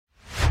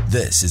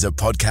This is a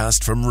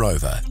podcast from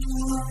Rover.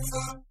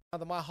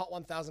 The My Hot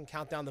 1000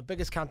 countdown, the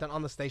biggest countdown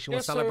on the station. We're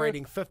Yes, sir.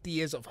 celebrating 50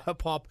 years of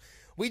hip-hop.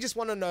 We just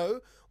want to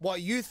know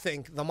what you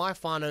think the My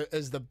Whānau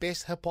is the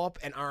best hip-hop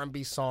and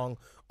R&B song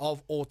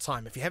of all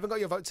time. If you haven't got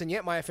your votes in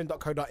yet,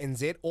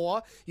 myfm.co.nz,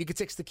 or you can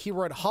text the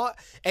keyword HOT,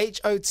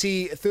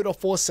 H-O-T, through to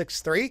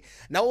 463.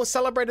 Now, we've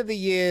celebrated the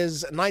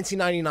years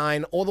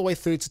 1999 all the way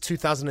through to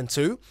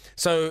 2002.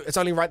 So it's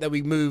only right that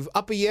we move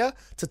up a year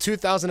to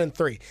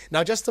 2003.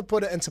 Now, just to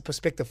put it into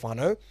perspective,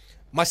 Whānau,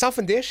 myself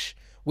and Dish,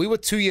 we were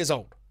 2 years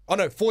old. Oh,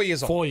 no, 4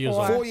 years old. 4 years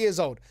old. 4 years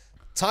old.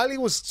 Tylee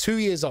was 2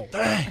 years old.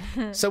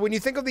 So when you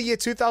think of the year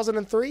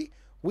 2003,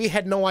 we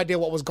had no idea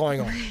what was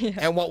going on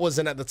and what was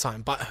in at the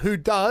time. But who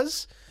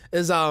does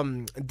is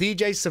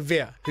DJ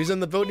Sir-Vere, who's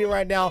in the building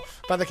right now.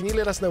 Brother, can you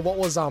let us know what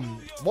was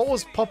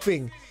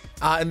popping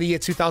in the year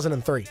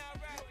 2003?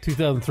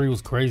 2003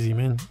 was crazy,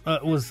 man.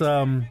 It was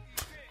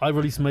I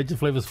released Major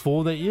Flavors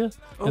 4 that year,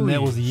 and that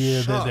was the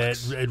year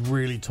that it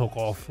really took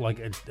off. Like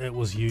it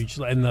was huge.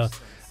 And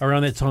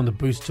around that time, the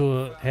Boost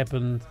tour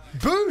happened.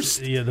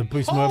 Boost? Yeah, the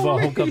Boost Mobile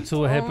Hookup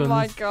tour happened. Oh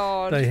my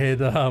god! They had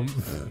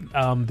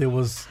there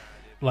was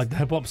like the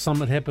Hip Hop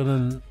Summit happened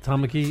in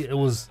Tamaki. It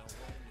was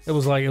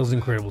an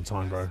incredible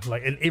time, bro.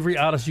 Like, and every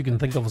artist you can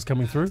think of was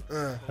coming through.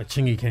 Like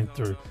Chingy came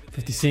through,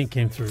 50 Cent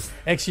came through.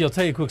 Actually, I'll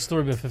tell you a quick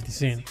story about 50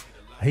 Cent.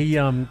 He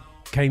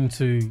came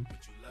to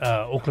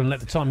Auckland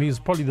at the time. He was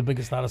probably the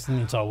biggest artist in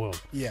the entire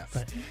world. Yeah.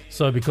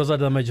 So because I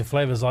done Major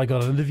Flavors, I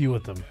got an interview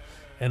with him,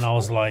 and I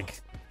was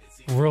like,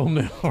 real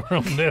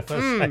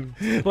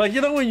nervous. Like,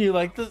 you know, when you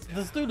like,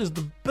 this dude is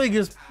the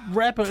biggest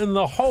rapper in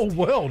the whole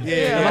world,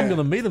 and I'm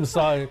gonna meet him.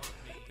 So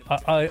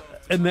I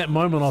in that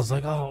moment I was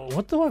like, oh,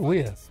 what do I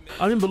wear?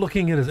 I remember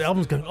looking at his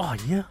albums, going, oh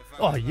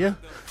yeah.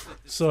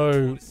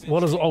 So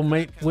what does old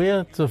mate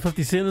wear to a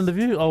 50 Cent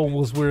interview? I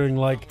was wearing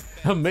like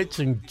a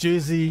matching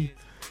jersey,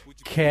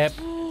 cap,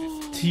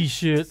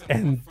 t-shirt,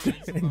 and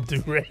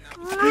do-rag.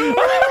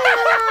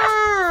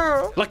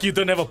 Like you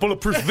don't have a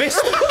bulletproof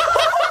vest.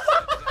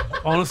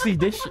 Honestly,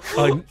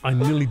 I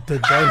nearly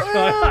did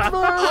that.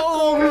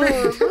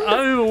 I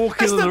remember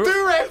walking in the room.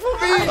 Do-rag for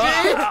me, G.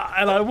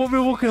 And I will be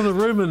walking in the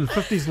room, and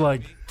 50's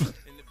like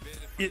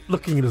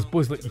looking at his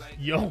boys like,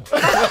 yo, Is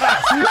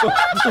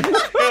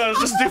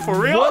this dude for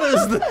real? what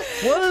is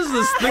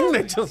this thing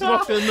that just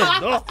walked in the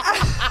door?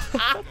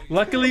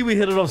 Luckily, we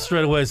hit it off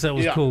straight away, so that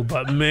was cool.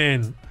 But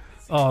man,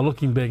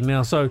 looking back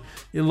now, so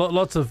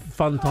lots of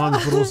fun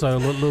times, but also a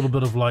little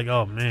bit of like,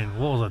 oh man,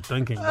 what was I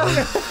thinking, bro?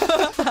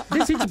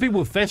 There's heaps of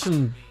people with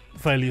fashion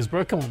failures,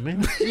 bro. Come on,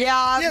 man.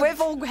 Yeah,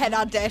 we've all had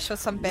our dash with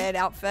some bad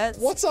outfits.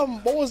 What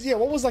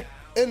was like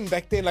in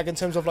back then, like in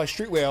terms of like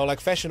streetwear or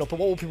like fashion, or what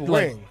were people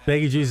wearing? Like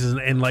baggy jeans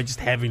and like just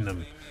having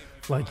them.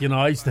 Like, you know,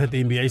 I used to have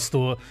the NBA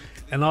store,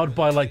 and I would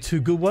buy like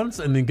 2 good ones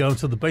and then go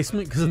into the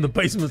basement, because in the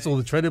basement's all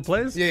the traded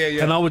players.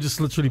 Yeah. And I would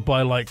just literally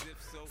buy like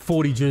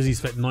 40 jerseys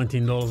for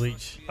 $19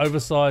 each.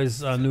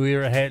 Oversized New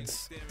Era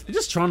hats.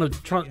 Just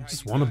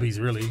just wannabes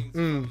really.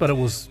 But it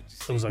was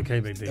okay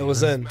back then. It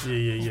was in.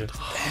 Yeah.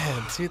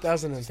 Man,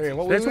 2003.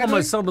 What That's was what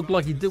my son looked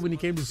like he did when he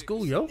came to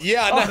school, yo.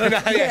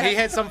 Yeah, he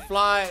had some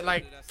fly,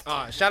 like,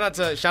 shout out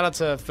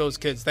to Phil's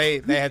kids.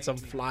 They had some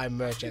fly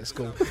merch at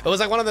school. It was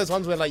like one of those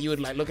ones where like you would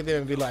like look at them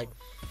and be like,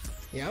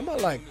 yeah, I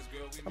might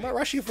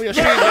rush you for your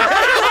shoes, man.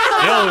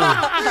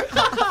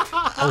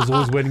 I was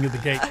always waiting at the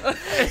gate.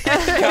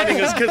 Counting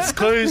his kids'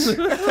 clues.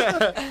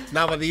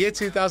 Now, but the year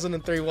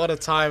 2003, what a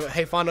time.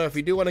 Hey, Whānau, if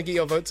you do want to get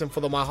your votes in for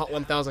the My Hot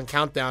 1000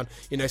 countdown,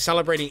 you know,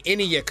 celebrating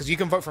any year, because you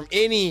can vote from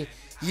any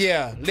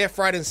year, left,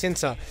 right, and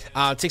centre.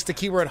 Text the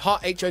keyword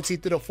HOT, H-O-T,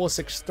 through to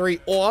 463,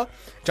 or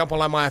jump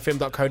online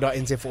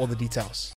myfm.co.nz for all the details.